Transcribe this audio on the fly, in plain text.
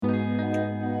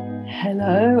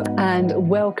Hello and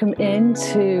welcome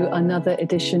into another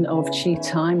edition of Chi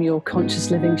Time, your conscious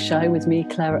living show with me,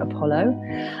 Clara Apollo.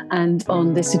 And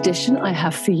on this edition, I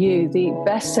have for you the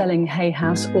best-selling Hay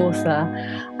House author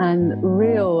and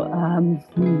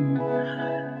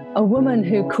a woman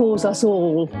who calls us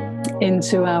all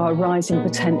into our rising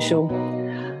potential.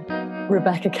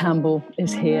 Rebecca Campbell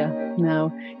is here.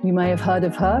 Now, you may have heard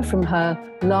of her from her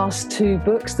last two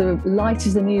books. The Light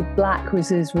is the New Black was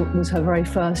her very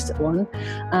first one,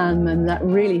 and that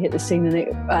really hit the scene, and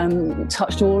it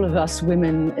touched all of us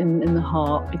women in the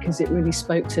heart, because it really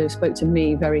spoke to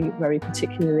me very, very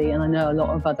particularly, and I know a lot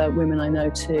of other women I know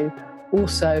too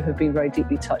also have been very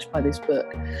deeply touched by this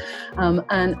book.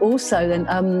 And also then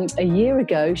a year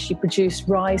ago, she produced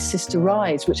Rise, Sister,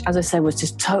 Rise, which, as I said, was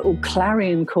just total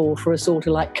clarion call for us all to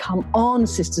like, come on,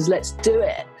 sisters, let's do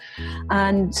it.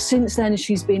 And since then,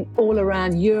 she's been all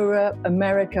around Europe,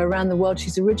 America, around the world.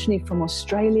 She's originally from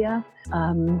Australia,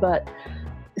 but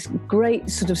great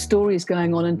sort of stories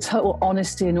going on, and total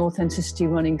honesty and authenticity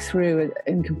running through,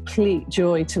 and complete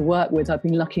joy to work with. I've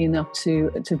been lucky enough to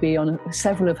be on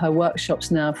several of her workshops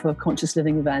now for conscious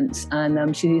living events,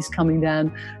 and she is coming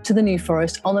down to the New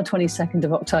Forest on the 22nd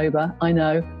of October. I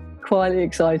know, quietly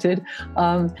excited,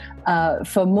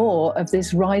 for more of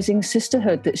this rising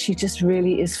sisterhood that she just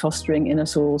really is fostering in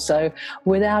us all. So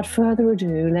without further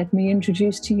ado, let me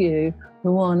introduce to you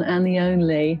the one and the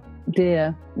only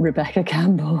dear Rebecca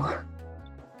Campbell.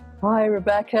 Hi,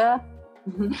 Rebecca.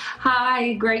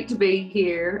 Hi, great to be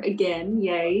here again.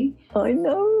 Yay. I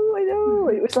know.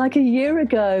 It was like a year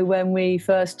ago when we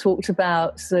first talked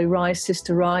about the Rise,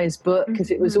 Sister, Rise book, because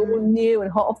it was all new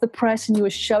and hot off the press, and you were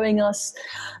showing us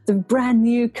the brand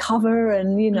new cover,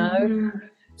 and, you know,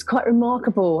 it's quite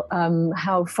remarkable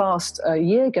how fast a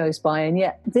year goes by, and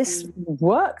yet this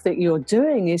work that you're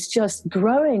doing is just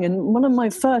growing. And one of my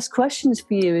first questions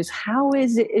for you is, how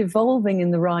is it evolving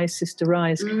in the Rise, Sister,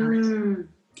 Rise?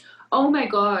 Oh my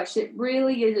gosh, it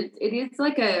really is. It's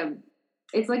like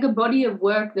a body of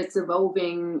work that's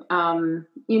evolving.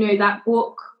 That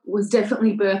book was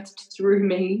definitely birthed through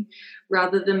me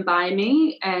rather than by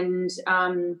me, and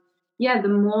the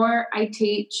more I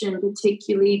teach, and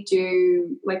particularly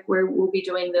do, like, we'll be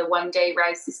doing the one-day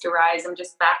Rise, Sister, Rise. I'm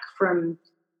just back from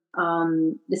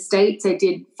the States. I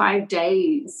did 5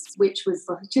 days, which was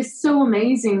just so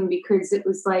amazing, because it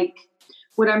was like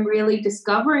what I'm really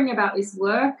discovering about this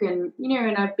work, and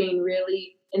I've been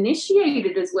really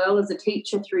initiated as well as a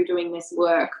teacher through doing this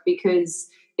work, because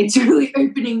it's really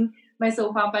opening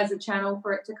myself up as a channel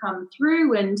for it to come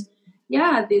through. And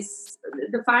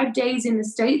the 5 days in the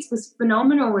States was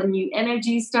phenomenal, and new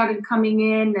energy started coming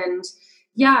in, and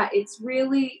it's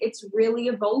really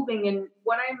evolving. And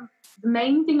the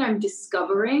main thing I'm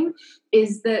discovering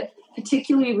is that,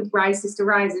 particularly with Rise, Sister,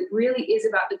 Rise, it really is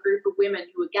about the group of women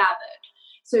who are gathered.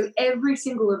 So every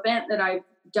single event that I've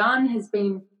done has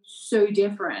been so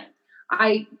different.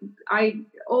 I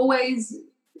always,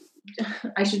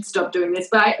 I should stop doing this,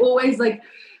 but I always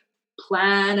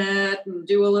plan it and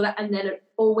do all of that, and then it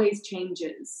always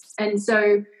changes. And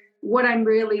so what I'm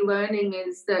really learning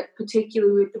is that,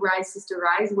 particularly with the Rise, Sister,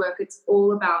 Rise work, it's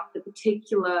all about the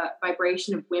particular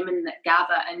vibration of women that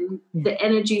gather, and the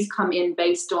energies come in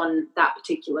based on that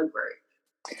particular group.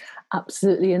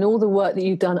 Absolutely. And all the work that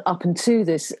you've done up until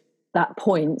that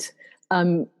point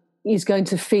is going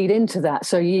to feed into that.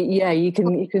 So you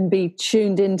can be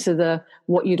tuned into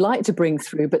what you'd like to bring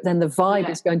through, but then the vibe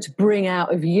is going to bring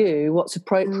out of you what's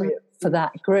appropriate for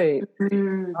that group.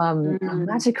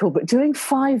 Magical. But doing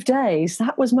 5 days,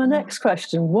 that was my next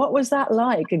question. What was that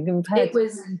like? And compared to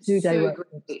 2 day work?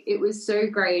 It was so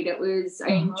great.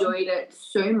 I enjoyed it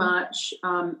so much.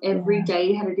 Every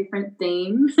day had a different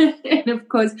theme. And of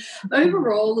course,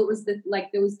 overall it was there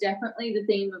was definitely the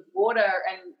theme of water,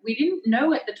 and we didn't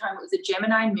know at the time it was a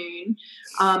Gemini moon.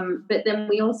 But then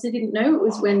we also didn't know it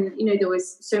was when, there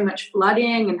was so much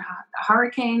flooding and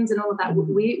hurricanes and all of that.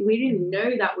 We didn't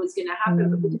know that was going to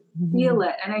happen, but we could feel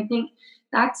it. And I think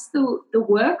that's the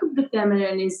work of the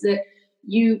feminine, is that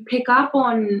you pick up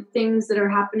on things that are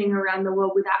happening around the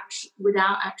world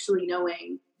without actually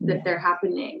knowing that they're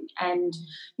happening. And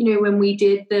when we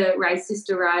did the Rise,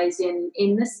 Sister, Rise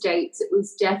in the States, it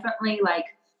was definitely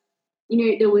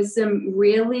there was some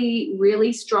really,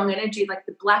 really strong energy, like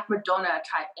the Black Madonna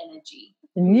type energy.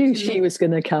 I knew she was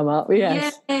going to come up.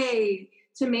 Yes. Yay.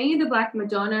 To me, the Black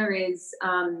Madonna is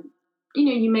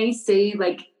you may see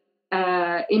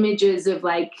images of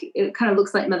it kind of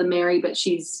looks like Mother Mary, but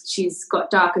she's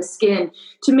got darker skin.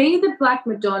 To me, the Black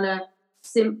Madonna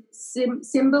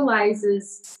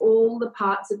symbolizes all the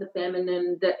parts of the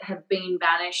feminine that have been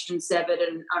banished and severed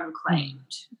and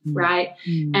unclaimed, right?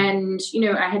 And, you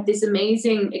know, I had this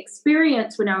amazing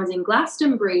experience when I was in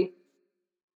Glastonbury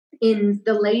in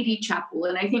the Lady Chapel,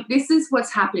 and I think this is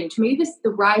what's happening. To me,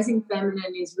 the rising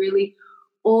feminine is really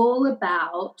all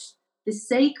about the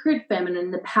sacred feminine,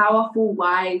 the powerful,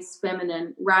 wise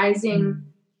feminine rising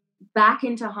back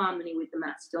into harmony with the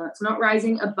masculine. It's not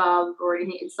rising above or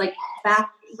anything. It's like back,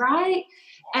 right?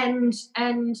 And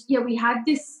yeah, we had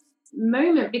this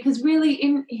moment because really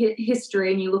in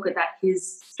history, and you look at that,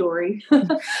 his story,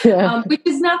 which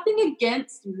is nothing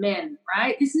against men,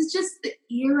 right? This is just the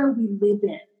era we live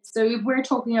in. So if we're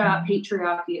talking about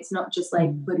patriarchy, it's not just like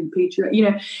bloody patriarchy, you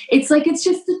know, it's like, it's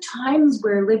just the times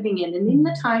we're living in. And in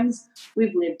the times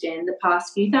we've lived in the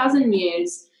past few thousand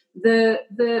years,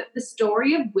 the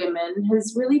story of women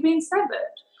has really been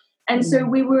severed. And so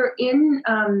we were in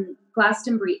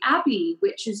Glastonbury Abbey,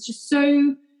 which is just so,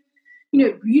 you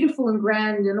know, beautiful and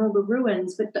grand and all the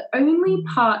ruins, but the only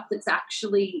part that's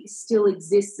actually still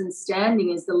exists and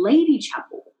standing is the Lady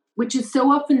Chapel, which is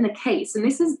so often the case. And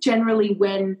this is generally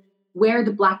where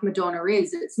the Black Madonna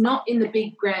is. It's not in the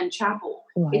big grand chapel.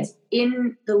 Right. It's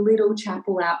in the little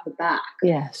chapel out the back.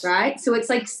 Yes. Right? So it's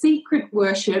like secret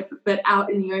worship, but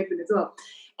out in the open as well.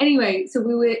 Anyway, so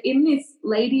we were in this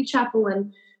Lady Chapel,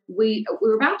 and we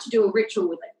were about to do a ritual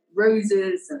with like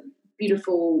roses and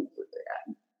beautiful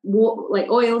like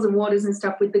oils and waters and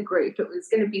stuff with the group. It was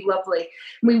going to be lovely.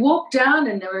 And we walked down,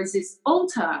 and there was this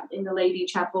altar in the Lady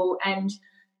Chapel, and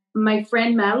my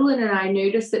friend Madeline and I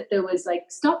noticed that there was like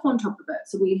stuff on top of it.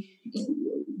 So we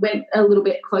went a little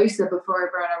bit closer before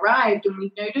everyone arrived, and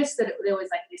we noticed that there was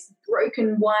like this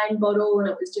broken wine bottle, and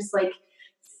it was just like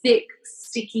thick,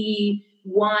 sticky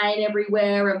wine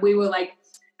everywhere. And we were like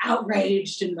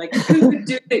outraged and like, who could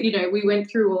do it? You know, we went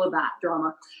through all of that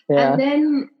drama. Yeah. And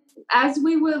then as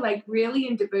we were like really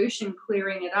in devotion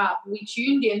clearing it up, we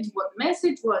tuned into what the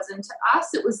message was. And to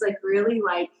us, it was like really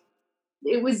like,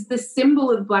 it was the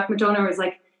symbol of Black Madonna. Is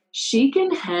like, she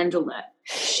can handle it.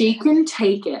 She can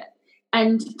take it.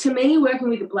 And to me, working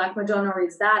with the Black Madonna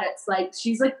is that it's like,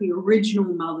 she's like the original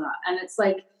mother. And it's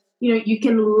like, you know, you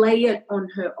can lay it on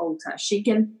her altar. She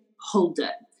can hold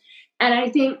it. And I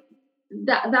think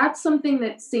that's something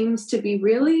that seems to be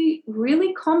really,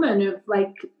 really common of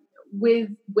like with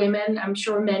women, I'm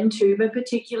sure men too, but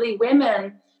particularly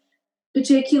women,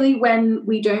 particularly when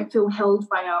we don't feel held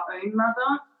by our own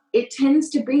mother. It tends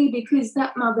to be because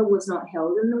that mother was not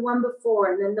held, and the one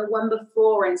before, and then the one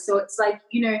before. And so it's like,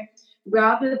 you know,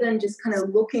 rather than just kind of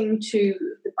looking to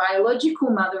the biological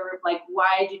mother of like,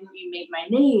 why didn't you meet my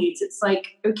needs? It's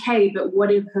like, okay, but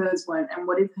what if hers weren't, and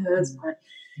what if hers weren't?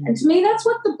 And to me, that's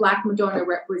what the Black Madonna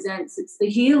represents. It's the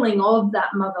healing of that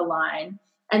mother line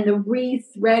and the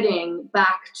re-threading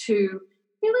back to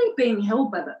really being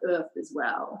held by the earth as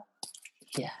well.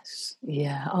 Yes.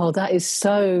 Yeah. Oh, that is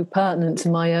so pertinent to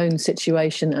my own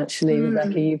situation, actually,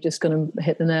 Rebecca. You've just gone and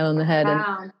hit the nail on the head.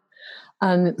 Wow.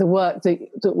 And the work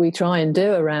that we try and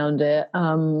do around it,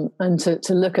 and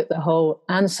to look at the whole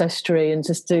ancestry, and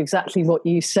just do exactly what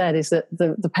you said, is that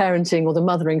the parenting or the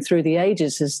mothering through the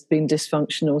ages has been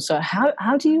dysfunctional. So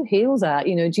how do you heal that?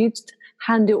 You know, do you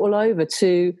hand it all over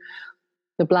to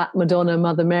the Black Madonna,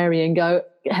 Mother Mary, and go,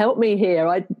 help me here.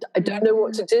 I don't know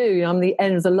what to do. I'm the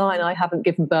end of the line. I haven't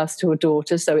given birth to a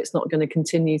daughter, so it's not going to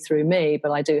continue through me,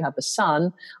 but I do have a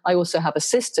son. I also have a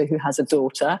sister who has a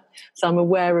daughter, so I'm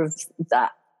aware of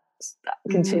that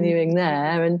continuing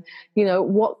there. And, you know,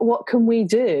 what can we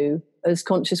do as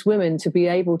conscious women to be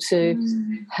able to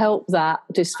help that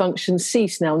dysfunction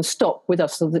cease now and stop with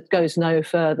us so that it goes no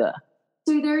further?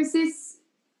 So there's this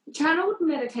channeled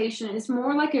meditation. It's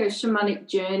more like a shamanic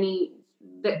journey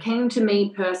that came to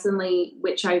me personally,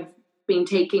 which I've been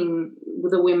taking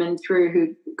the women through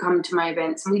who come to my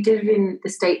events. And we did it in the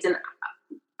States, and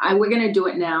we're going to do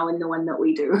it now in the one that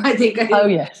we do. I think. Oh,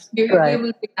 yes.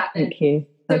 Great. Thank you.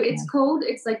 So okay.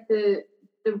 It's like the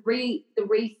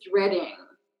re-threading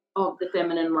of the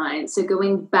feminine line. So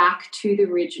going back to the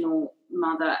original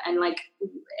mother, and like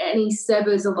any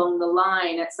severs along the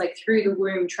line, it's like through the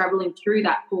womb, traveling through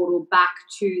that portal back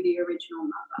to the original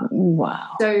mother.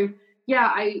 Wow. So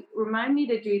yeah, remind me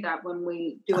to do that when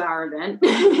we do our event.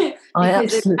 I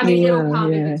absolutely it'll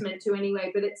come if it's meant to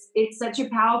anyway, but it's such a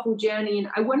powerful journey. And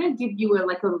I want to give you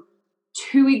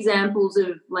two examples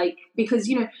of like, because,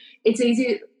 you know, it's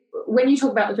easy when you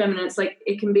talk about the feminine, it's like,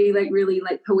 it can be like really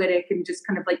like poetic and just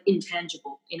kind of like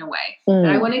intangible in a way. But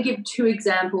I want to give two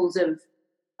examples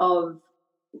of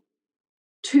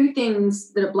two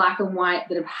things that are black and white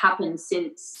that have happened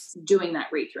since doing that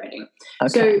rethreading. Okay.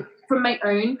 So from my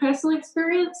own personal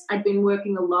experience, I'd been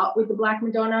working a lot with the Black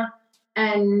Madonna,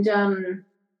 and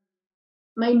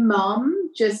my mum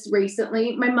just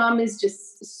recently, my mum is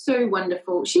just so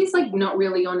wonderful. She's like not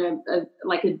really on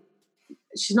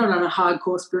she's not on a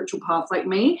hardcore spiritual path like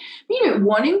me,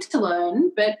 wanting to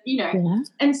learn, but,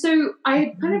 And so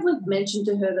I kind of like mentioned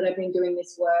to her that I've been doing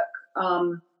this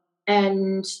work,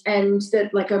 and that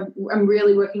like I'm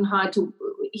really working hard to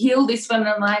heal this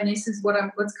phenomenon. Line. This is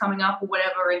what's coming up or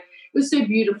whatever. And it was so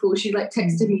beautiful. She like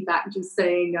texted me back just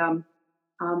saying,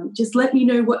 just let me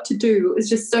know what to do. It was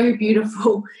just so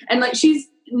beautiful. And like, she's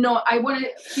not, I want to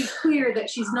be clear that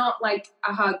she's not like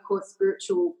a hardcore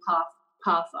spiritual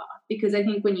pather, because I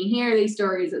think when you hear these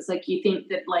stories, it's like you think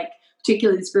that like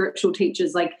particularly spiritual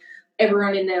teachers, like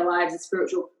everyone in their lives is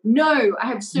spiritual. No, I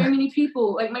have so many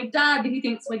people, like my dad, he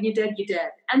thinks when you're dead, you're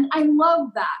dead. And I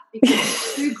love that because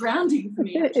it's so grounding for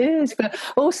me. It is, but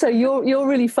also you're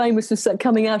really famous for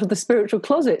coming out of the spiritual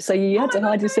closet, so you had to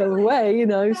hide yourself away,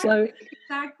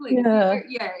 Exactly.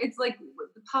 Yeah, it's like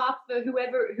the path for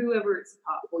whoever it's a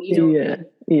path for,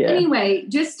 Yeah. Anyway,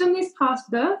 just on this past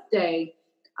birthday,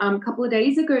 a couple of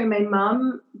days ago, my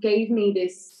mum gave me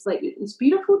this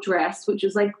beautiful dress, which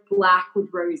was like black with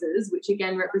roses, which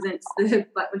again represents the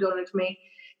Black Madonna to me.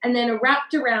 And then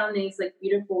wrapped around these like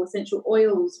beautiful essential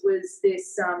oils was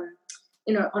this,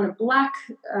 on a black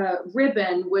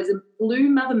ribbon was a blue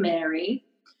Mother Mary,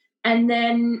 and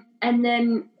then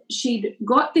she'd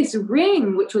got this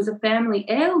ring, which was a family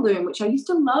heirloom, which I used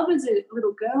to love as a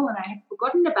little girl, and I had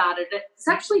forgotten about it. It's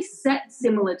actually set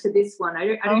similar to this one.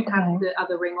 I don't have the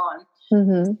other ring on.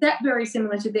 Mm-hmm. Set very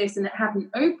similar to this, and it had an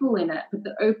opal in it, but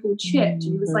the opal chipped.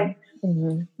 And it was like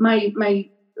my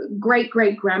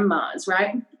great-great-grandma's,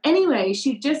 right? Anyway,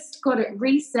 she just got it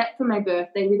reset for my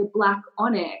birthday with a black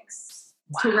onyx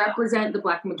to represent the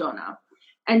Black Madonna.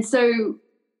 And so,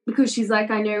 because she's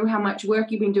like, I know how much work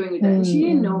you've been doing with it. And she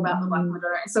didn't know about the Black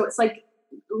Madonna. So it's like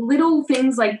little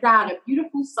things like that are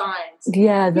beautiful signs.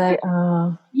 Yeah, they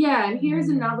are. Yeah, and here's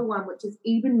another one, which is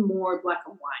even more black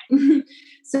and white.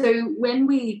 So when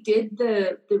we did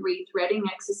the rethreading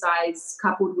exercise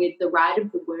coupled with the rite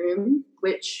of the womb,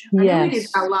 which I know we did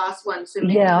our last one. So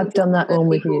maybe I've done that one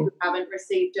with you. Who haven't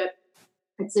received it.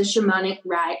 It's a shamanic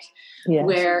rite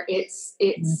where it's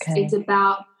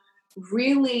about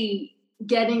really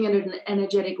getting at an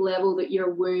energetic level that your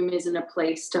womb isn't a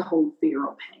place to hold fear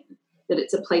or pain, that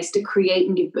it's a place to create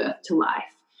and give birth to life.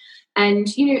 And,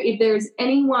 if there's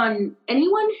anyone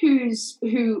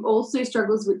who also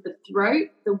struggles with the throat,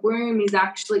 the womb is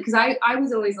actually, because I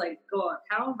was always like, God,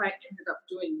 how have I ended up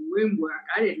doing womb work?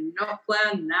 I did not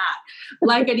plan that.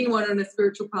 Like anyone on a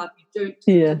spiritual path, you don't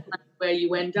plan where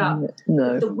you end up.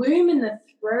 No. The womb and the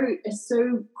throat are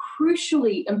so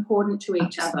crucially important to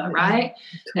each other, right?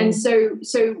 And so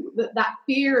that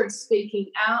fear of speaking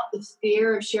out, the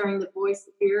fear of sharing the voice,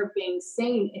 the fear of being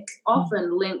seen, it's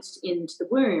often linked into the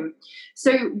womb.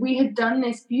 So we had done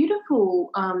this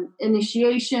beautiful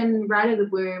initiation right of the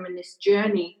womb and this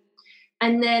journey.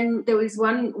 And then there was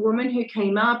one woman who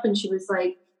came up and she was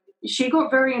like, she got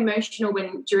very emotional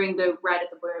during the rite of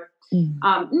the womb.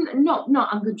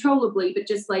 Not uncontrollably, but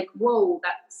just like, whoa,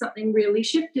 that something really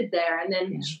shifted there. And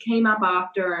then she came up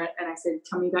after and I said,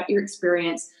 tell me about your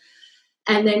experience.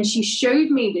 And then she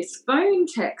showed me this phone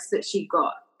text that she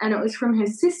got, and it was from her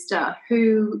sister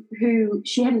who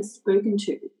she hadn't spoken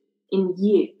to in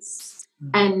years.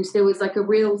 And there was like a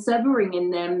real severing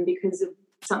in them because of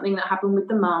something that happened with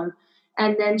the mum.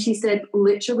 And then she said,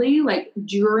 literally, like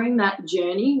during that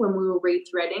journey when we were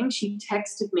rethreading, she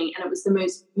texted me, and it was the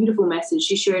most beautiful message.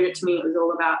 She showed it to me. It was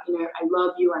all about, I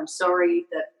love you. I'm sorry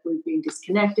that we've been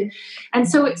disconnected. And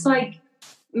so it's like,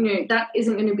 that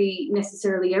isn't going to be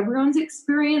necessarily everyone's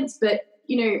experience, but,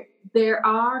 there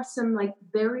are some like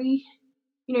very,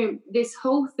 this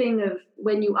whole thing of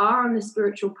when you are on the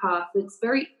spiritual path, it's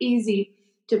very easy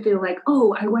to feel like,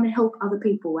 oh, I want to help other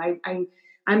people.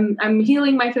 I'm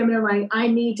healing my feminine line. I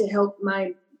need to help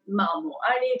my mum, or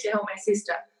I need to help my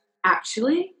sister.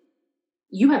 Actually,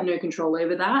 you have no control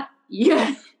over that.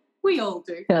 Yeah, we all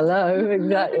do. Hello,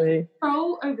 exactly.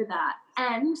 Control over that.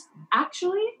 And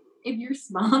actually, if you're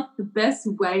smart, the best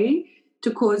way to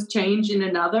cause change in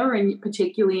another, and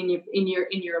particularly in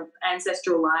your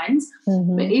ancestral lines,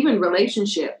 but even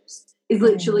relationships, is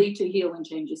literally to heal and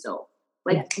change yourself.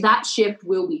 Like that shift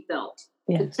will be felt.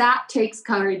 But that takes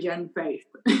courage and faith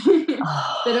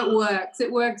that it works.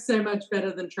 It works so much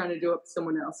better than trying to do it for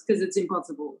someone else, because it's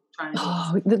impossible trying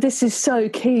to do it. This is so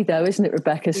key though, isn't it,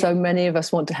 Rebecca? So many of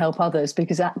us want to help others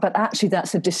but actually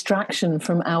that's a distraction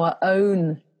from our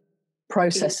own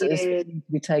processes that need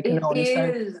to be taken on.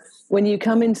 Is. So when you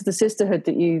come into the sisterhood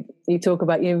that you talk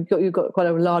about, you've got quite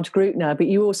a large group now, but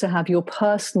you also have your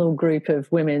personal group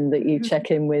of women that you check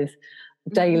in with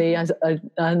daily.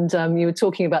 And you were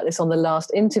talking about this on the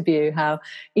last interview, how,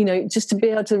 just to be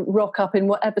able to rock up in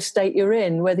whatever state you're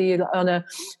in, whether you're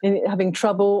having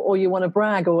trouble or you want to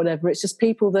brag or whatever, it's just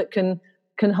people that can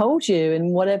hold you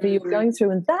in whatever you're going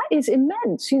through. And that is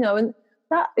immense, and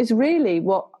that is really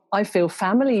what I feel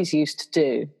families used to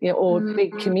do, or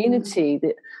big community.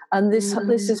 And this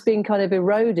has been kind of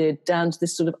eroded down to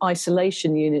this sort of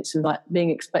isolation units of like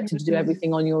being expected to do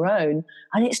everything on your own.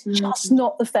 And it's just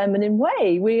not the feminine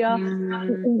way. We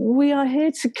are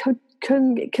here to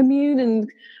commune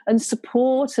and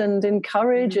support and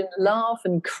encourage and laugh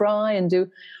and cry and do,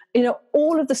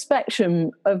 all of the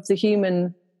spectrum of the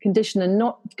human condition, and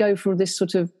not go for this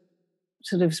sort of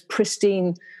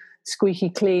pristine, squeaky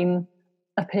clean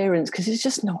appearance, because it's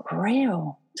just not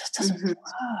real. It just doesn't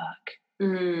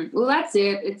work. Well, that's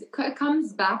it. It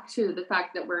comes back to the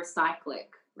fact that we're cyclic,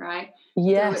 right?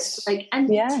 Yes. So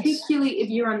particularly if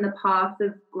you're on the path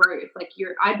of growth,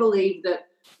 I believe that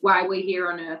why we're here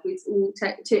on Earth is all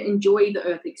to enjoy the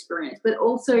Earth experience, but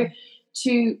also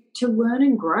to learn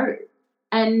and grow.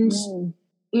 And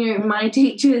my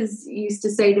teachers used to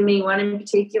say to me, one in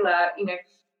particular,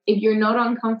 if you're not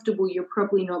uncomfortable, you're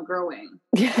probably not growing.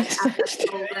 Yes. At the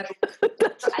soul level.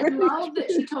 I love that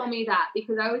she told me that,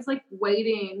 because I was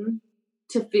waiting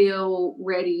to feel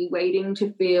ready, waiting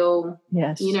to feel,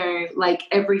 like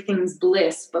everything's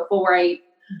bliss before I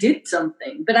did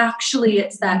something. But actually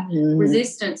it's that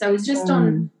resistance. I was just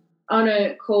on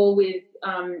a call with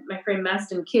my friend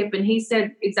Maston Kip, and he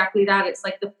said exactly that. It's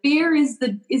like the fear is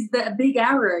the big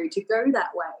arrow to go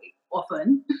that way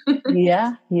often.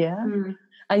 Yeah.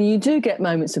 And you do get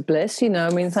moments of bliss,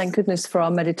 thank goodness for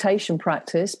our meditation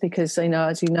practice, because,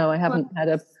 as you know, I haven't had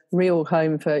a real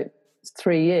home for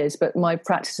 3 years, but my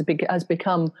practice has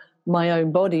become my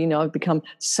own body. I've become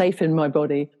safe in my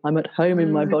body. I'm at home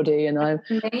in my body, and I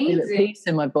feel at peace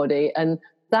in my body. And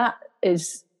that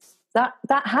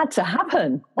had to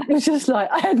happen. It was just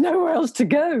like I had nowhere else to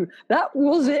go. That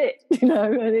was it, and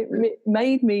it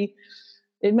made me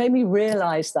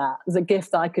realize that as a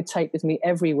gift that I could take with me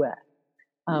everywhere.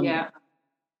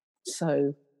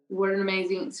 So what an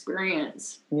amazing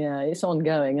experience. Yeah, it's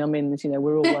ongoing.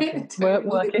 We're all working, we're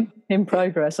working in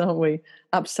progress, aren't we?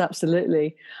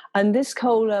 Absolutely. And this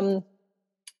whole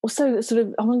also sort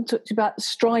of, I want to talk to you about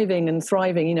striving and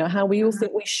thriving, how we all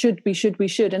think we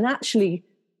should. And actually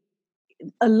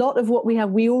a lot of what we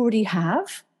have, we already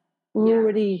have. We're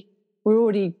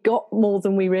already got more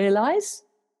than we realize.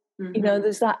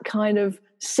 There's that kind of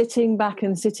sitting back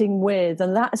and sitting with,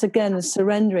 and that's again a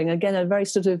surrendering, again a very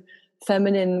sort of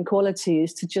feminine quality,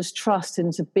 is to just trust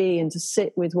and to be and to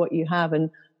sit with what you have and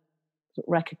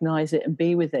recognize it and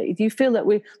be with it. Do you feel that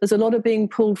there's a lot of being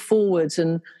pulled forwards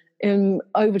and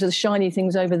over to the shiny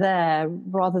things over there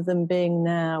rather than being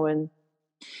now? And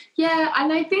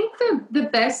I think the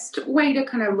best way to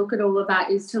kind of look at all of that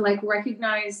is to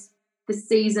recognize the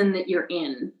season that you're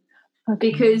in.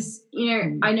 Because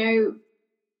I know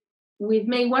with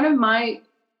me, one of my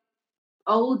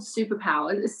old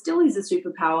superpowers, it still is a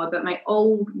superpower, but my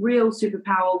old real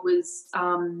superpower was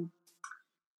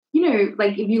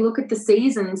if you look at the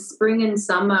seasons, spring and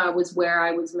summer was where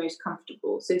I was most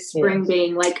comfortable. So spring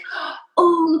being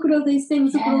oh, look at all these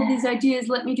things, look at all these ideas,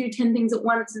 let me do 10 things at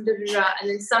once, and and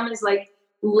then summer's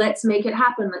let's make it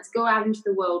happen, let's go out into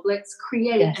the world, let's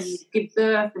create and give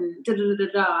birth and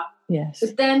Yes.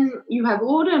 But then you have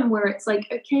autumn where it's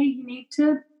okay, you need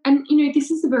to, and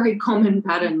this is a very common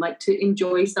pattern, to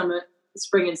enjoy summer,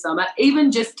 spring and summer,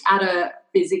 even just at a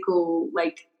physical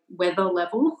weather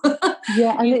level.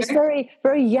 And it's very,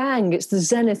 very yang. It's the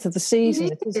zenith of the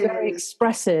season. It is very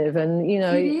expressive, and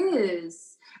it is.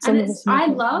 And I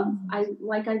love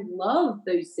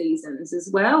those seasons as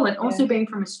well. And also being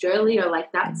from Australia,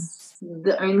 that's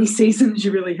the only seasons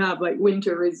you really have.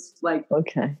 Winter is spring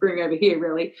over here,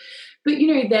 really. But,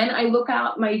 then I look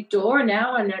out my door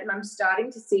now and I'm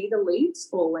starting to see the leaves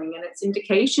falling, and it's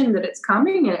indication that it's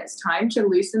coming and it's time to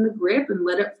loosen the grip and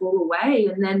let it fall away.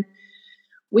 And then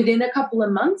within a couple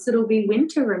of months, it'll be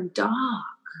winter and dark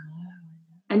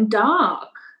and dark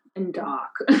and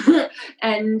dark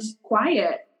and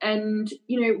quiet. And,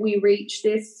 we reach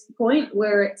this point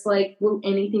where it's will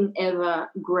anything ever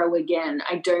grow again?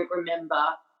 I don't remember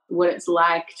what it's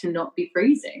like to not be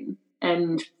freezing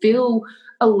and feel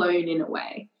alone in a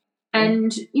way.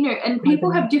 And, and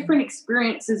people have different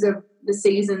experiences of the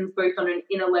seasons, both on an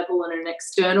inner level and an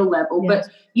external level, but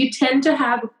you tend to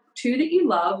have two that you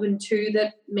love and two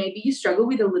that maybe you struggle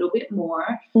with a little bit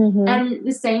more. Mm-hmm. And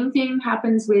the same thing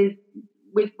happens with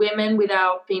women with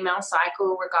our female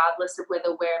cycle, regardless of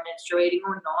whether we're menstruating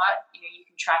or not. You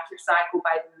can track your cycle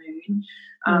by the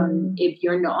moon if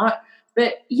you're not.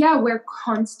 But yeah, we're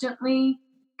constantly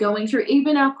going through,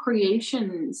 even our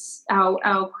creations,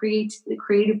 the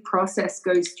creative process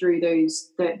goes through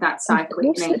that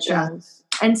cyclic nature.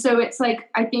 And so it's like,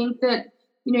 I think that,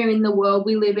 in the world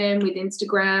we live in with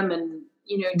Instagram and,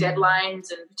 deadlines,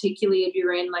 and particularly if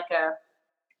you're in like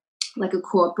a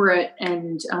corporate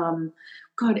and,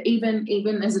 God,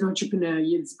 even as an entrepreneur,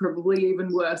 it's probably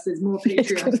even worse. There's more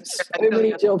patriarchy. So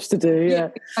many jobs to do. Yeah.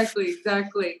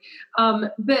 Exactly.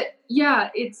 But yeah,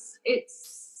 it's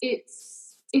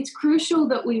crucial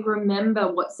that we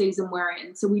remember what season we're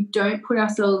in, so we don't put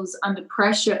ourselves under the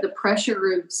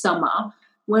pressure of summer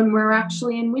when we're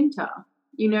actually in winter,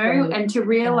 Right. and to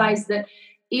realize that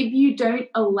if you don't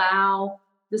allow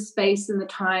the space and the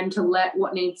time to let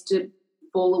what needs to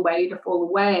fall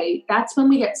away, that's when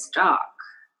we get stuck.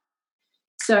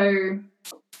 So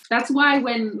that's why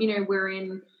when, we're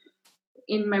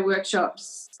in my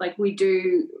workshops, like we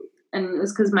do, and it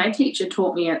was because my teacher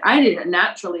taught me it. I did it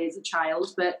naturally as a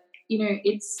child, but,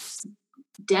 it's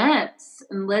dance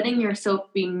and letting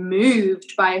yourself be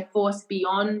moved by a force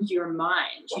beyond your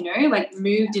mind, like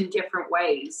moved in different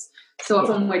ways. So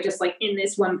often we're just like in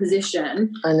this one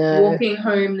position, walking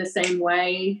home the same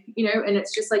way, and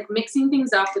it's just like mixing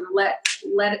things up and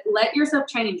let yourself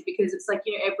change, because it's like,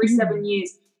 every 7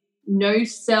 years, no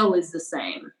cell is the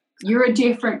same. You're a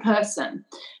different person.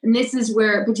 And this is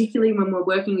where, particularly when we're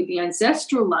working with the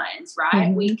ancestral lines, right?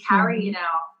 Mm-hmm. We carry in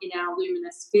our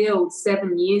luminous field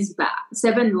 7 years back,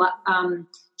 7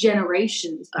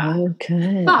 generations back.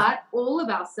 Okay. But all of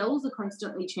our cells are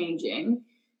constantly changing.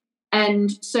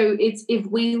 And so it's, if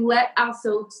we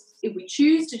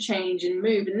choose to change and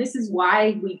move, and this is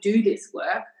why we do this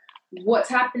work, what's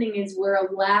happening is we're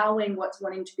allowing what's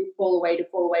wanting to fall away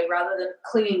rather than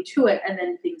clinging to it and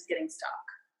then things getting stuck.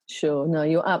 Sure. No,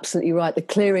 you're absolutely right. The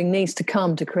clearing needs to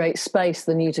come to create space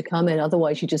for the new to come in.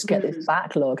 Otherwise, you just get this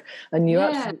backlog. And you're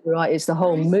absolutely right. It's the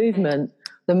whole movement.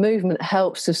 The movement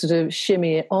helps to sort of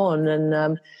shimmy it on.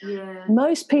 And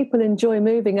most people enjoy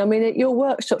moving. I mean, at your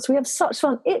workshops, we have such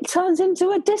fun. It turns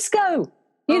into a disco.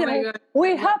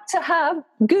 We have to have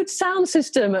good sound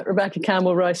system at Rebecca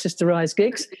Campbell Rise Sister Rise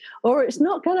gigs, or it's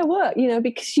not going to work,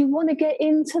 because you want to get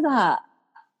into that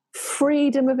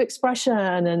freedom of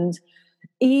expression and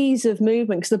ease of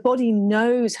movement, because the body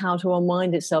knows how to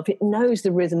unwind itself. It knows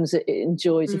the rhythms that it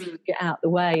enjoys if you get out the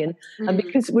way. And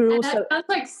because we're also... that sounds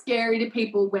like scary to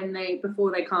people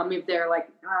before they come, if they're like,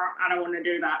 I don't want to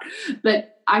do that.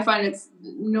 But I find it's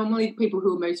normally people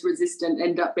who are most resistant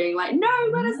end up being like, no,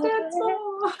 let us dance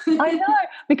more. I know,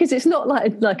 because it's not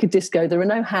like a disco. There are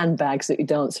no handbags that you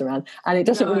dance around, and it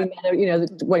doesn't really matter,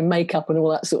 the way makeup and all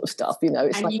that sort of stuff.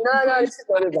 It's and like, no, it's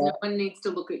not about. No one needs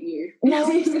to look at you. No,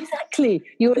 exactly.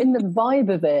 You're in the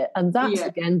vibe of it, and that's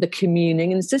again the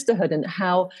communing and sisterhood, and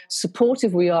how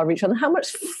supportive we are of each other, and how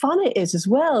much fun it is as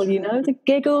well. The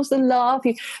giggles, the laugh.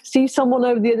 You see someone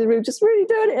over the other room just really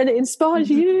doing it, and it inspires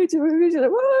you to really like,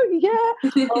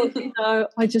 oh,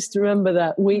 I just remember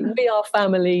that we are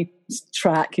family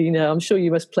track. I'm sure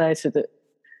you must play to that.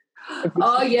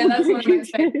 Oh yeah, that's one of my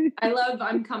favorites. I love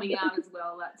I'm Coming Out as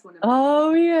well. That's one of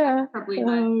probably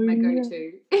my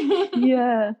go-to.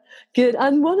 Yeah, good.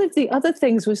 And one of the other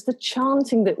things was the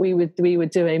chanting that we were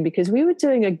doing, because we were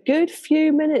doing a good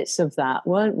few minutes of that,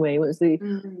 weren't we? It was the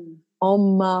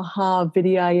Om Maha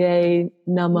Vidyaye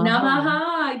Namaha.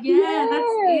 Namaha,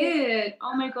 that's it.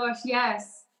 Oh my gosh,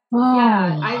 yes. Oh.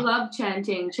 Yeah, I love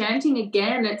chanting. Chanting,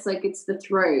 again, it's like it's the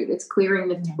throat. It's clearing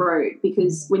the throat,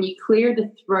 because when you clear the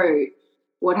throat,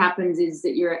 what happens is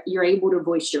that you're able to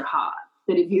voice your heart.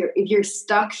 But if you're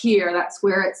stuck here, that's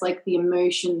where it's like the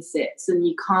emotion sits and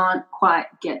you can't quite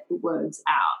get the words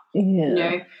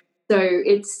out. So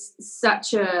it's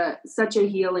such a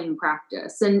healing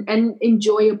practice and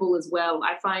enjoyable as well.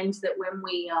 I find that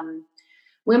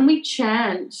when we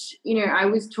chant, I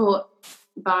was taught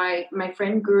by my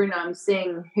friend Guru Nam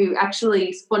Singh, who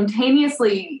actually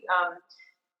spontaneously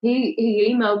he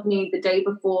emailed me the day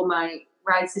before my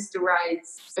Rise Sister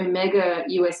Rise Omega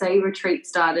USA retreat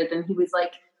started, and he was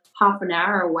like half an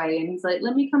hour away, and he's like,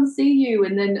 let me come see you.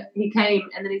 And then he came,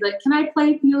 and then he's like, can I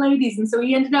play for you ladies? And so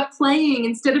he ended up playing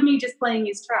instead of me just playing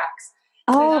his tracks.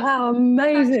 Oh, how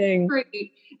amazing.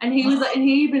 And he was like, and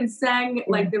he even sang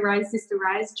like the Rise Sister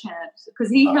Rise chant, because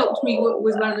he helped me,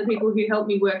 was one of the people who helped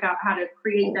me work out how to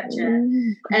create that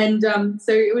chant. And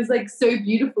so it was like so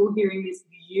beautiful hearing this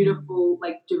beautiful,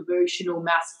 like devotional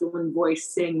masculine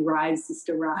voice sing "Rise,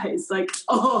 Sister, Rise." Like,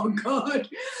 oh God,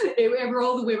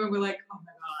 all the women were like, oh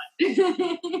my God.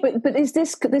 But is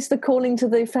this the calling to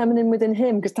the feminine within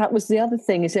him? Because that was the other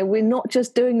thing, is that we're not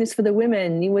just doing this for the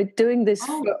women, we're doing this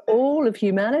for all of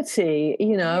humanity,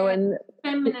 and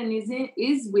feminine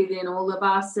is within all of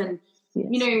us. And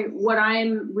what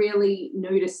I'm really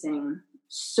noticing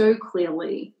so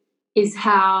clearly is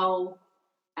how,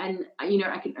 and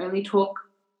I can only talk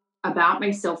about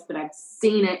myself, but I've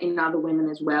seen it in other women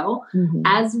as well. Mm-hmm.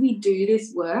 As we do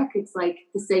this work, it's like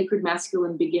the sacred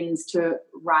masculine begins to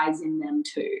rise in them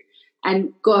too.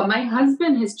 And God, my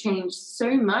husband has changed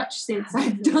so much since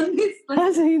I've done this. Like,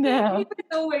 has he now?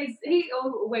 He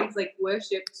always like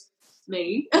worshipped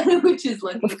me, which is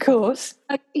like, of course,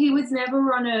 like, he was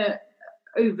never on a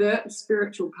overt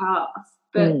spiritual path,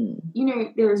 but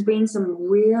there has been some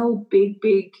real big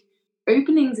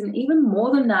openings. And even more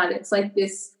than that, it's like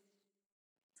this,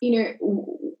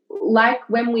 like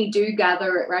when we do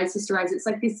gather at Rise Sister Rise, it's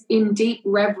like this in deep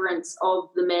reverence of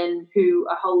the men who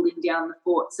are holding down the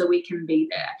fort so we can be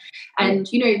there. And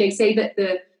they say that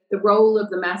the role of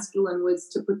the masculine was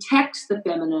to protect the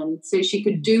feminine so she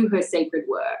could do her sacred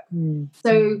work.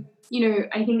 So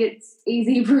I think it's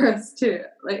easy for us to,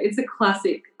 like, it's a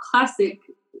classic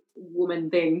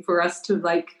woman thing for us to,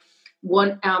 like,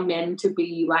 want our men to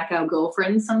be like our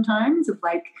girlfriends sometimes, of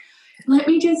like,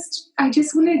 I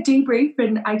just want to debrief,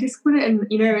 and I just want to, and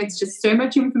it's just so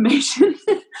much information.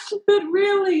 But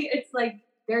really it's like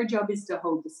their job is to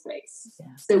hold the space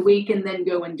so we can then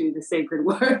go and do the sacred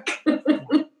work.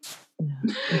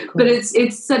 But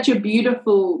it's such a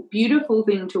beautiful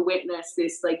thing to witness,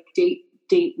 this like deep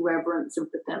reverence of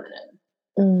the feminine.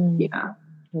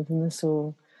 Within us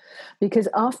all. Because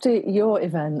after your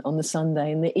event on the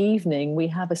Sunday, in the evening, we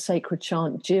have a sacred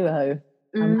chant duo,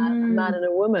 a man and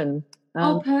a woman.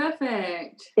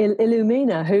 Perfect.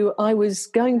 Illumina, who I was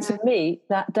going to meet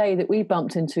that day that we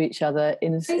bumped into each other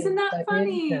in. Isn't that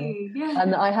funny? Yeah.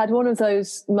 And I had one of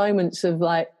those moments of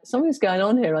like, something's going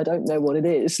on here. I don't know what it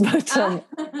is, but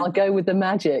I'll go with the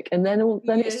magic. And then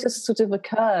it's just sort of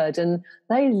occurred. And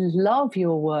they love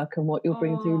your work and what you're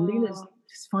bringing through. Lena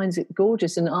just finds it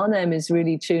gorgeous, and Arnem is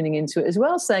really tuning into it as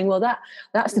well, saying, well,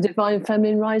 that's the divine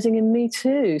feminine rising in me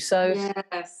too. So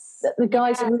the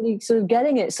guys are really sort of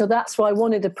getting it. So that's why I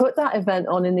wanted to put that event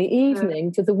on in the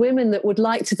evening for the women that would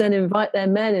like to then invite their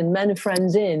men and men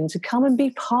friends in to come and be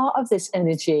part of this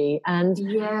energy and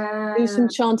do some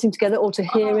chanting together, or to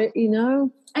hear it,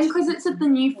 And because it's at the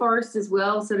New Forest as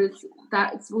well, so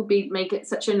make it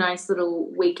such a nice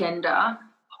little weekender.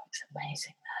 It's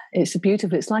amazing. It's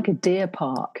beautiful. It's like a deer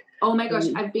park. Oh my gosh,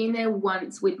 I've been there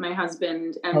once with my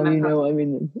husband. And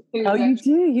you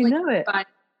do? You know it.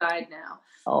 Side now.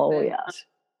 Oh, but, yes.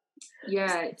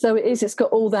 Yeah. So it is. It's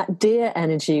got all that deer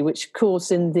energy, which, of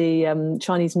course, in the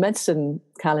Chinese medicine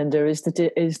calendar is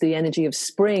the energy of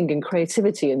spring and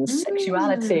creativity and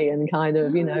sexuality and kind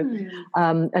of,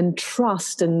 and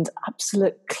trust and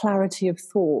absolute clarity of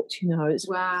thought. It's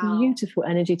beautiful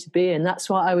energy to be in. That's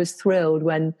why I was thrilled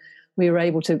when we were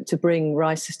able to bring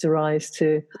Rise Sister Rise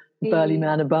to Burley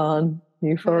Manor Barn,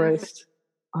 New Forest.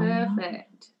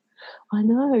 Perfect. I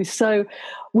know. So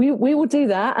we will do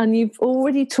that. And you've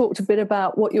already talked a bit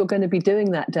about what you're going to be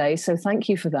doing that day. So thank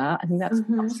you for that. I think that's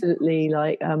absolutely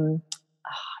like, I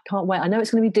can't wait. I know it's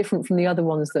going to be different from the other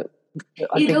ones that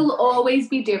it'll always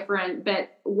be different,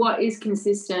 but what is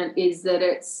consistent is that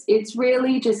it's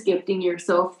really just gifting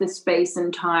yourself the space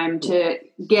and time to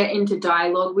get into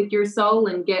dialogue with your soul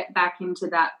and get back into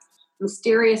that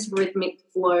mysterious rhythmic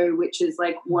flow, which is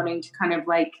like wanting to kind of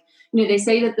like, they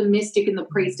say that the mystic and the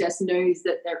priestess knows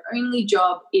that their only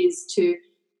job is to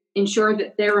ensure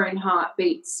that their own heart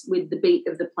beats with the beat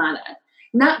of the planet.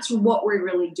 And that's what we're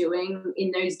really doing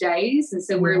in those days. And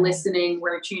so we're listening,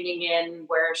 we're tuning in,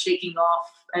 we're shaking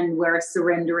off, and we're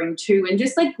surrendering to, and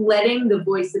just like letting the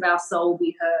voice of our soul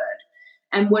be heard.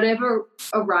 And whatever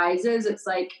arises, it's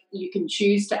like you can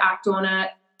choose to act on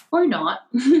it or not,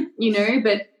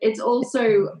 but it's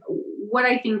also what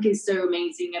I think is so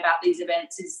amazing about these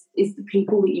events is the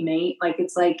people that you meet. Like,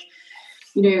 it's like,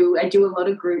 I do a lot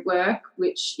of group work,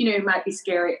 which, might be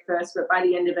scary at first, but by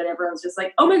the end of it, everyone's just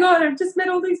like, oh my God, I've just met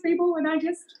all these people and I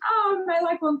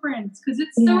lifelong friends. Because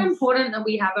it's so important that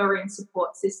we have our own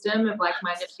support system of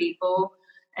like-minded people.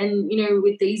 And,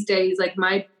 with these days, like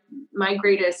my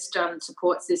greatest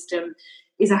support system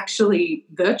is actually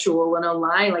virtual and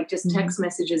online, like just text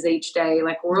messages each day.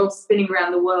 Like, we're all spinning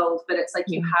around the world, but it's like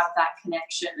you have that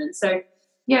connection. And so,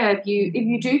 if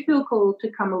you do feel called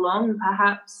to come along,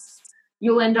 perhaps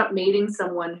you'll end up meeting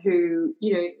someone who,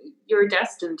 you're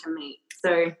destined to meet.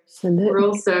 So Absolutely. we're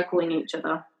all circling each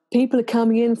other. People are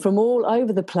coming in from all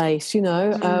over the place,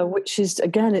 which is,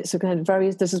 again, there's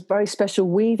a very special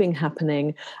weaving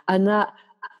happening. And that,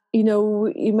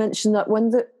 you mentioned that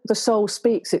when the soul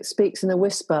speaks, it speaks in a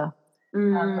whisper.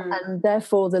 And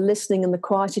therefore the listening and the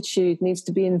quietude needs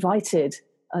to be invited,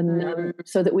 and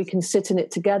so that we can sit in it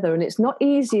together. And it's not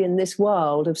easy in this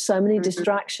world of so many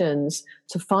distractions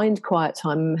to find quiet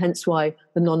time, hence why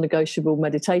the non-negotiable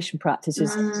meditation practice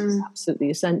is absolutely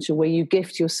essential, where you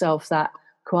gift yourself that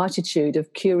quietude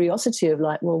of curiosity of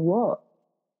like, well,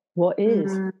 what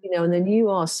is, and then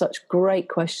you ask such great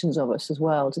questions of us as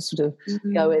well to sort of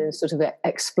go in and sort of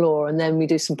explore. And then we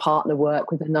do some partner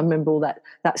work with it. And I remember all that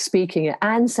speaking it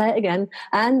and say it again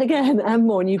and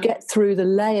more. And you get through the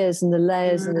layers and the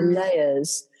layers and the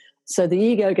layers. So the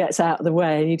ego gets out of the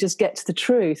way and you just get to the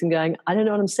truth and going, I don't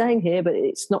know what I'm saying here, but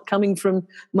it's not coming from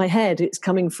my head. It's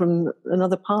coming from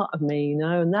another part of me,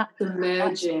 and that.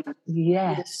 Emerging.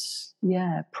 Yes.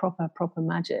 Yeah. Proper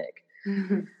magic.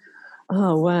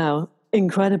 Oh, wow.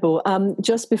 Incredible.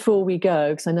 Just before we go,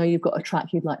 because I know you've got a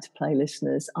track you'd like to play,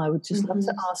 listeners, I would just love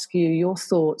to ask you your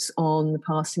thoughts on the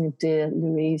passing of dear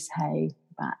Louise Hay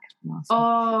back last week.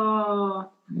 Oh,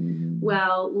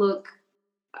 well, look.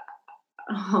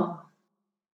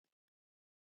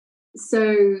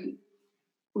 So,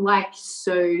 like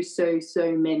so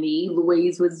many,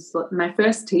 Louise was my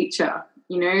first teacher.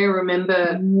 I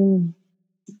remember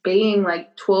being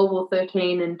like 12 or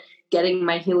 13 and getting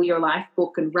my Heal Your Life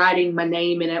book and writing my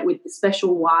name in it with the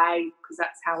special Y, because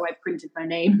that's how I printed my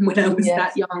name when I was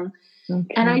that young. Okay.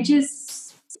 And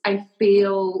I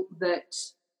feel that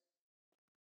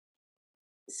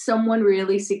someone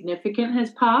really significant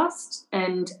has passed.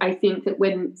 And I think that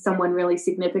when someone really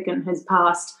significant has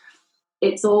passed,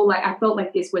 it's all like, I felt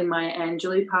like this when Maya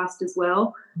Angelou passed as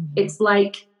well. It's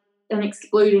like an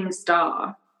exploding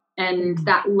star. And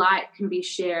that light can be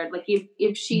shared. Like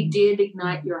if she did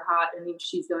ignite your heart, and if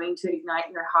she's going to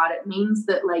ignite your heart, it means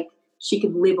that like she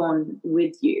could live on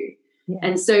with you. Yeah.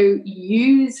 And so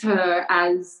use her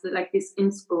as like this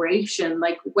inspiration.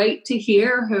 Like wait to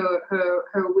hear her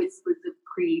whispers of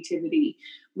creativity.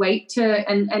 Wait to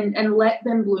and let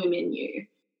them bloom in you,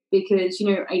 because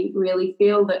I really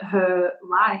feel that her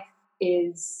life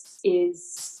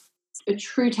is a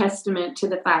true testament to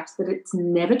the fact that it's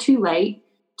never too late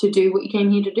to do what you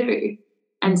came here to do.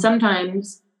 And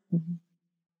sometimes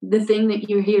the thing that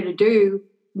you're here to do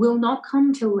will not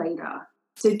come till later.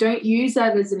 So don't use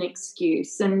that as an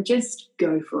excuse and just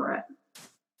go for it.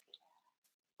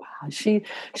 Wow,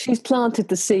 she's planted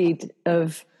the seed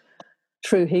of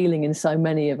true healing in so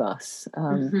many of us.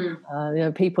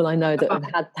 People I know that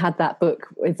have had that book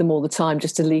with them all the time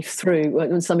just to leaf through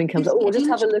when something comes up. Just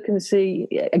have a look and see.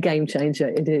 A game changer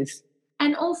it is.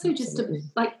 And also just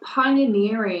like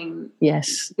pioneering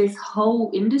this whole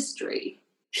industry.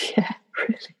 Yeah,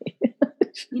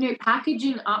 really.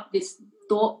 Packaging up this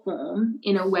thought form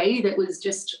in a way that was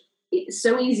just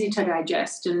so easy to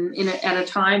digest, and at a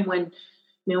time when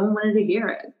no one wanted to hear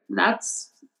it.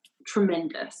 That's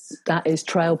tremendous. That is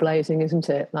trailblazing, isn't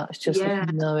it? That's just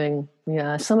knowing.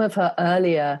 Yeah, some of her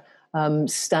earlier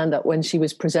stand-up when she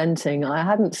was presenting, I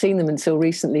hadn't seen them until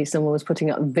recently. Someone was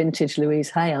putting up vintage Louise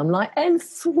Hay. I'm like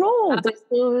enthralled. It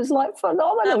was like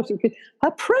phenomenal.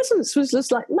 Her presence was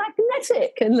just like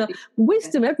magnetic, and the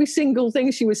wisdom, every single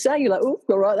thing she was saying, you're like, oh,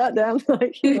 go write that down.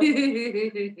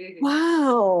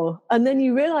 Wow. And then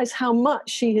you realise how much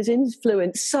she has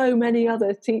influenced so many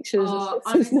other teachers.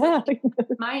 Honestly, now.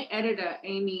 My editor,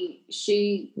 Amy,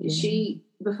 she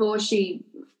before she,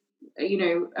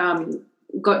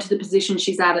 got to the position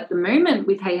she's at the moment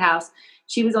with Hay House,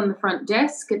 she was on the front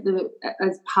desk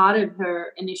as part of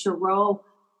her initial role,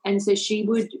 and so she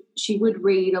would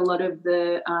read a lot of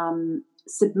the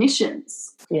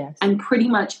submissions, and pretty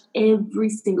much every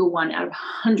single one out of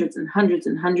hundreds and hundreds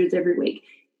and hundreds every week,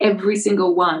 every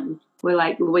single one were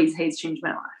like, Louise Hay's changed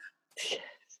my life.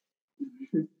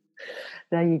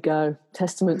 There you go.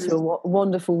 Testament to a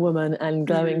wonderful woman and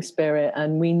glowing spirit.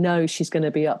 And we know she's going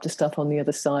to be up to stuff on the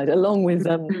other side, along with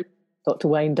Dr.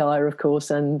 Wayne Dyer, of course,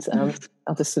 and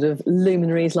other sort of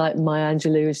luminaries like Maya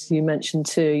Angelou, as you mentioned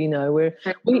too.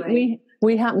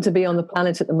 We happen to be on the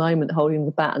planet at the moment holding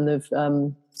the baton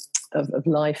of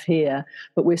life here,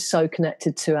 but we're so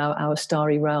connected to our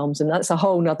starry realms, and that's a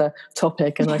whole nother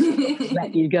topic, and I should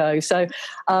let you go. So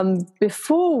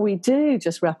before we do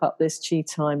just wrap up this Chi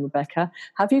Time, Rebecca,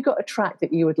 have you got a track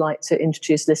that you would like to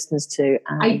introduce listeners to?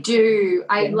 I do.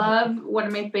 I love, one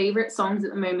of my favorite songs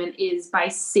at the moment is by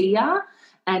Sia,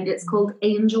 and it's called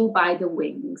Angel by the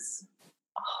Wings.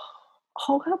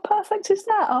 Oh, how perfect is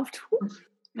that after all?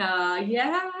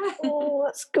 Yeah. Oh,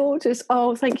 that's gorgeous.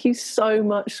 Oh, thank you so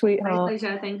much, sweetheart. My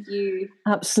pleasure. Thank you.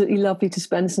 Absolutely lovely to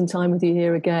spend some time with you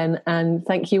here again. And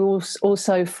thank you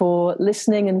also for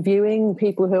listening and viewing.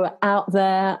 People who are out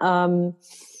there,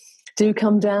 do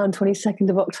come down 22nd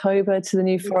of October to the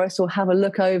New Forest, or have a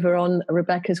look over on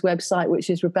Rebecca's website, which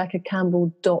is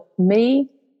rebeccacampbell.me.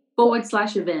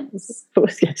 /events.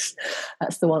 Yes,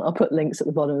 that's the one. I'll put links at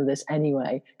the bottom of this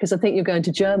anyway, because I think you're going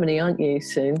to Germany, aren't you,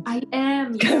 soon? I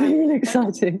am. It's going to be really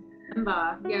exciting.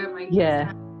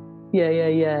 Yeah.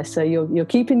 So you're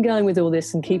keeping going with all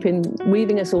this and keeping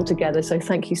weaving us all together. So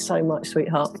thank you so much,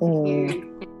 sweetheart. Thank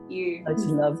you. Loads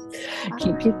of love.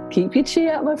 Keep your chi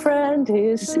up, my friend.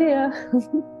 Here's Sia.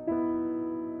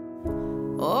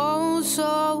 Oh,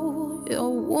 so your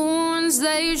wounds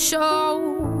they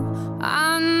show.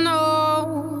 I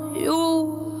know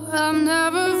you have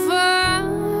never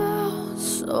felt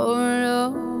so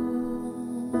low.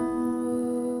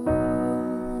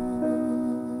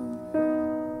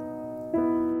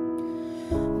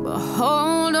 But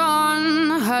hold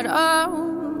on, head up,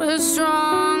 be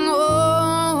strong. Oh,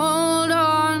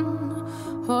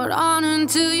 hold on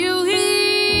until you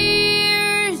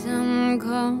hear them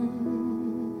come.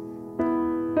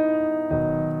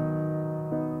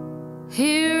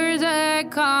 Here they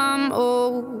come,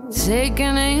 oh. Take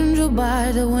an angel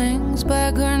by the wings.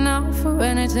 Beg her now for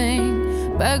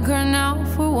anything. Beg her now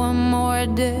for one more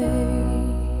day.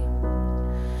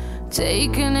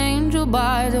 Take an angel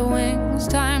by the wings.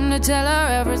 Time to tell her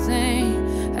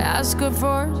everything. Ask her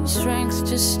for the strength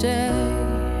to stay.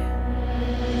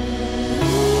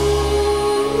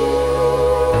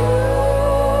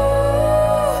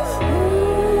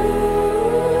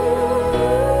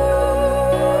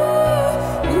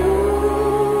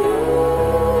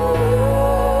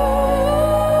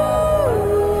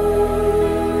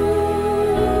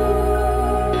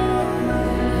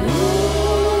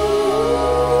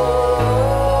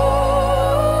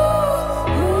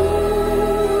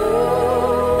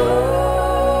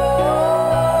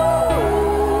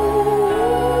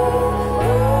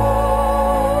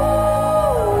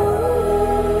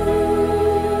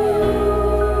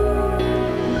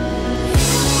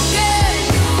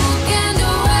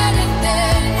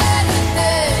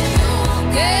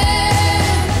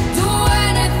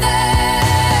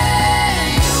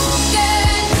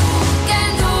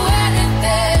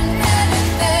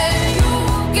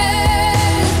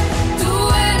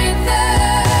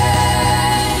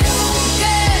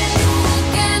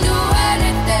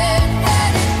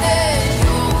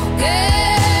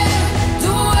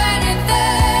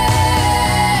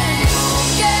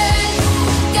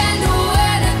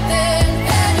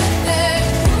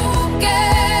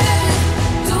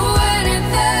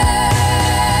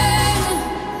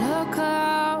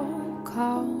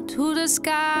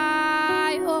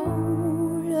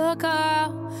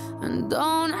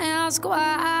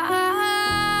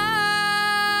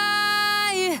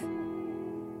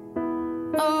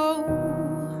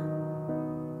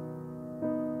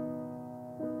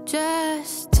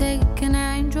 Just take an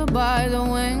angel by the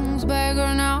wings. Beg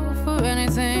her now for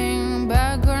anything.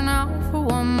 Beg her now for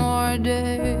one more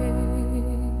day.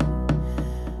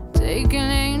 Take an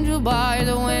angel by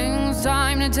the wings.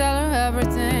 Time to tell her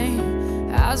everything.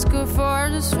 Ask her for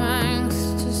the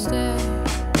strength to stay.